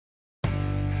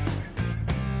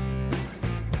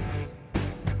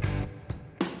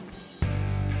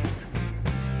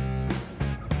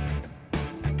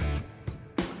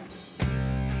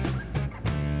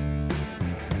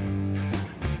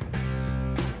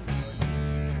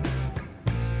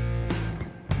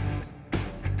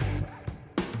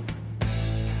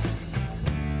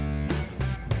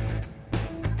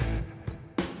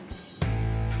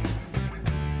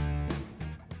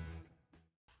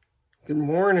Good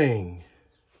morning.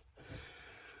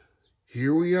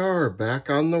 Here we are back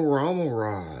on the Rommel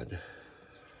rod.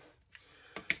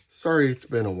 Sorry it's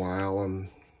been a while. I'm,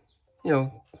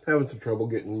 having some trouble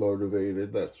getting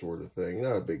motivated, that sort of thing.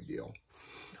 Not a big deal.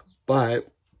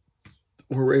 But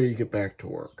we're ready to get back to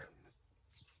work.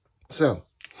 So,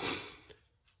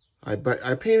 I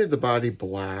painted the body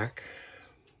black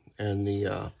and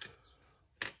the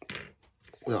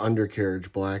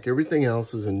undercarriage black. Everything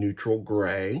else is a neutral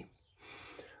gray.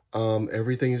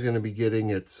 Everything is going to be getting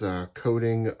its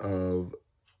coating of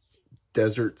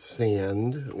desert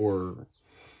sand or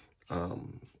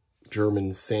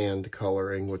German sand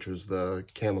coloring, which was the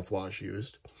camouflage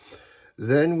used.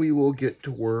 Then we will get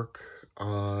to work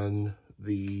on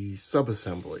the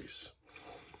sub-assemblies.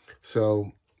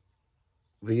 So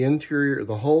the interior,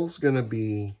 the hull's going to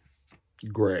be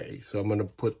gray. So I'm going to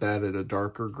put that at a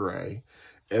darker gray.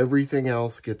 Everything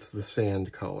else gets the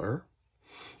sand color,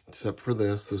 except for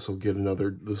this. This will get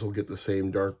the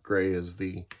same dark gray as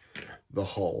the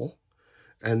hull.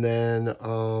 And then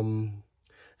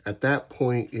at that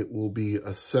point, it will be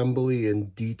assembly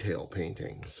and detail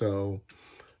painting. So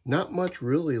not much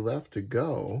really left to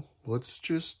go. Let's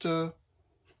just go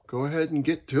ahead and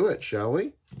get to it, shall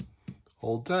we?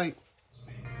 Hold tight.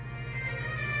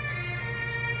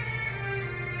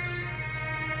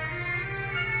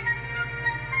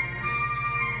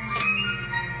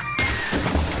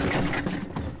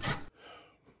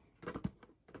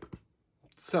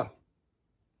 So,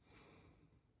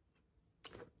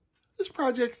 this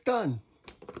project's done.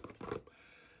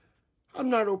 I'm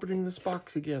not opening this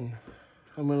box again.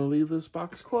 I'm going to leave this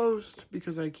box closed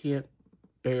because I can't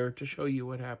bear to show you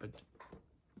what happened.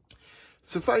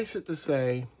 Suffice it to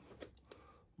say,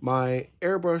 my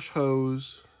airbrush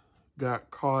hose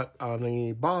got caught on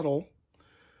a bottle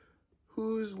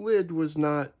whose lid was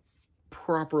not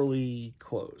properly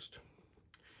closed.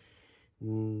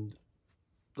 And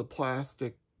the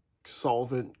plastic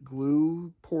solvent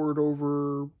glue poured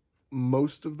over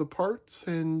most of the parts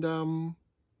and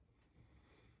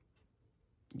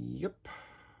yep,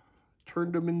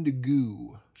 turned them into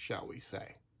goo, shall we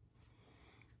say.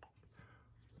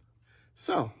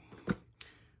 So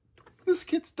this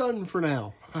kit's done for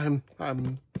now.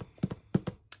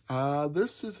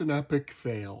 This is an epic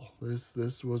fail.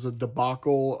 This was a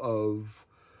debacle of,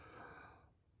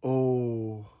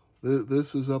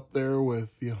 this is up there with,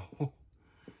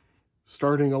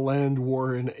 starting a land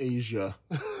war in Asia.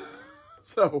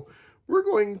 So we're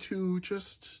going to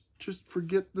just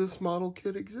forget this model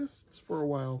kit exists for a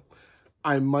while.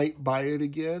 I might buy it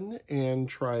again and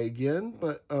try again,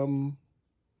 but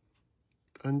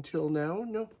until now,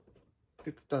 no,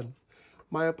 it's done.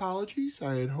 My apologies.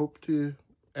 I had hoped to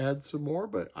add some more,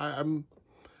 but I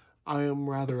am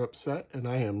rather upset, and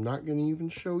I am not going to even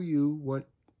show you what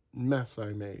mess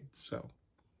I made. So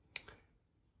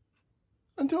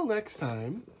until next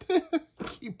time,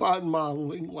 keep on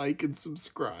modeling, like, and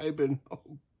subscribe, and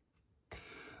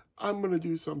I'm going to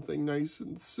do something nice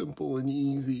and simple and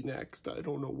easy next. I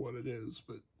don't know what it is,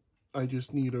 but I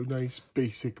just need a nice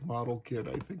basic model kit.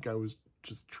 I think I was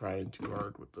just trying too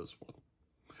hard with this one.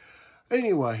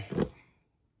 Anyway,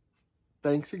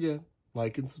 thanks again.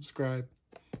 Like and subscribe.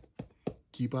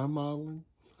 Keep on modeling.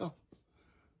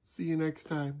 See you next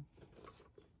time.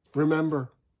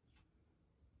 Remember,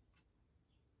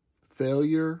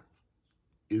 failure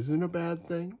isn't a bad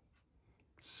thing.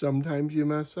 Sometimes you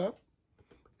mess up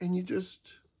and you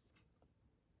just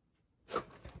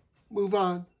move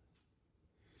on.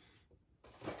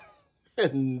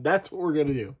 And that's what we're going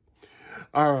to do.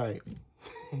 All right.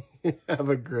 Have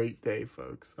a great day,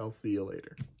 folks. I'll see you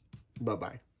later.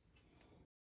 Bye-bye.